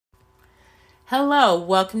Hello,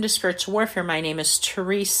 welcome to Spiritual Warfare. My name is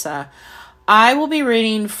Teresa. I will be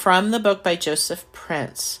reading from the book by Joseph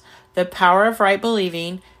Prince, The Power of Right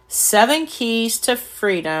Believing, 7 Keys to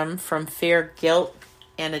Freedom from Fear, Guilt,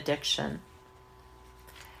 and Addiction.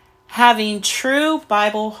 Having true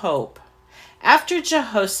Bible hope. After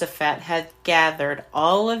Jehoshaphat had gathered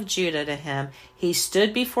all of Judah to him, he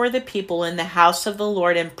stood before the people in the house of the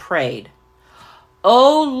Lord and prayed,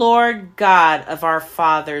 O Lord God of our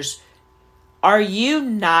fathers, are you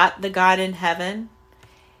not the God in heaven?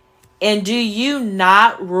 And do you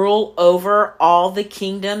not rule over all the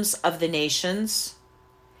kingdoms of the nations?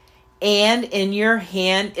 And in your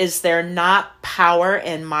hand is there not power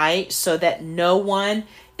and might so that no one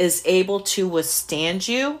is able to withstand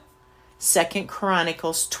you? 2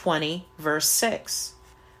 Chronicles 20, verse 6.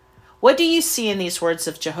 What do you see in these words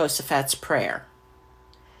of Jehoshaphat's prayer?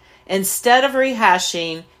 Instead of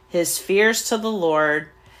rehashing his fears to the Lord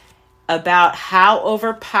about how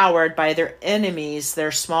overpowered by their enemies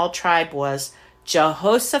their small tribe was,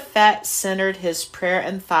 Jehoshaphat centered his prayer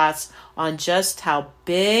and thoughts on just how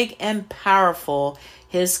big and powerful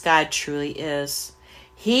his God truly is.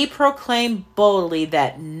 He proclaimed boldly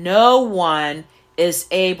that no one is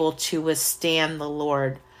able to withstand the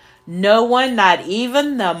Lord. No one, not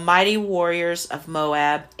even the mighty warriors of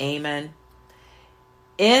Moab. Amen.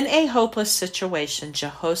 In a hopeless situation,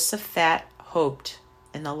 Jehoshaphat hoped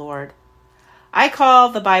in the Lord. I call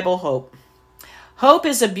the Bible hope. Hope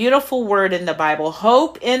is a beautiful word in the Bible.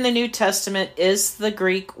 Hope in the New Testament is the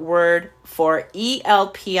Greek word for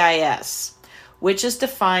elpis, which is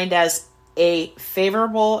defined as a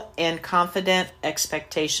favorable and confident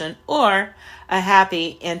expectation or a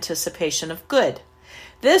happy anticipation of good.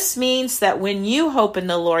 This means that when you hope in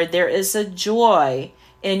the Lord, there is a joy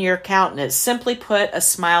in your countenance. Simply put, a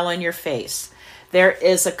smile on your face. There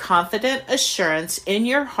is a confident assurance in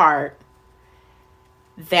your heart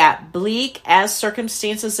that bleak as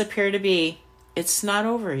circumstances appear to be, it's not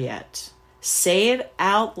over yet. Say it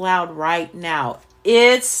out loud right now.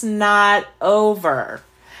 It's not over.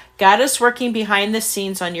 God is working behind the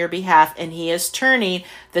scenes on your behalf, and He is turning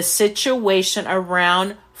the situation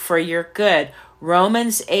around for your good.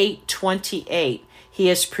 Romans 8:28. He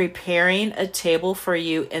is preparing a table for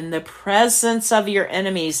you in the presence of your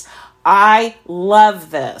enemies. I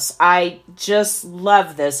love this. I just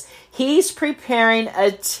love this. He's preparing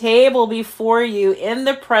a table before you in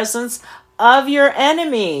the presence of your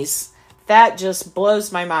enemies. That just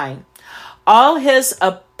blows my mind. All His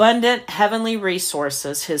abundant heavenly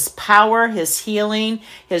resources, His power, His healing,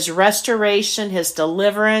 His restoration, His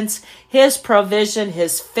deliverance, His provision,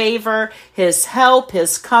 His favor, His help,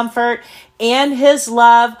 His comfort, and His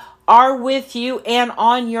love are with you and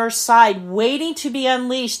on your side, waiting to be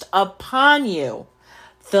unleashed upon you.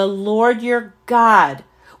 The Lord your God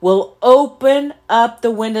will open up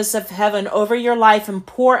the windows of heaven over your life and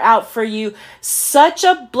pour out for you such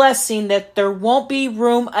a blessing that there won't be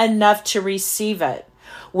room enough to receive it.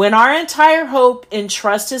 When our entire hope and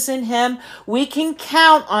trust is in Him, we can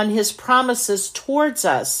count on His promises towards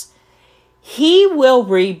us. He will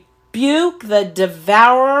rebuke the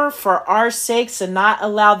devourer for our sakes and not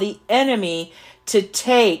allow the enemy to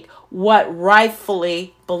take what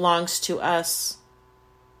rightfully belongs to us.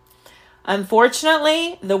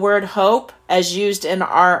 Unfortunately, the word hope, as used in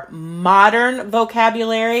our modern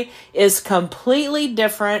vocabulary, is completely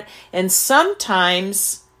different and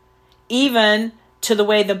sometimes even to the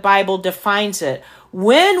way the Bible defines it.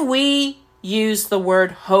 When we use the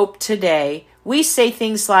word hope today, we say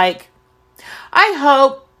things like, I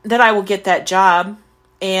hope that I will get that job,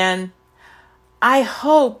 and I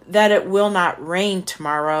hope that it will not rain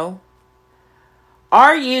tomorrow.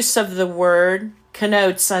 Our use of the word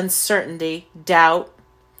connotes uncertainty, doubt.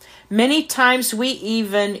 Many times we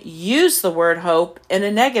even use the word hope in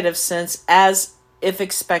a negative sense as if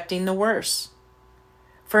expecting the worst.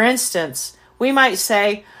 For instance, we might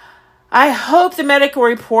say, I hope the medical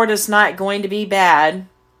report is not going to be bad,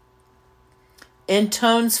 in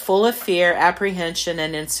tones full of fear, apprehension,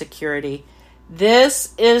 and insecurity.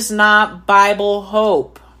 This is not Bible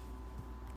hope.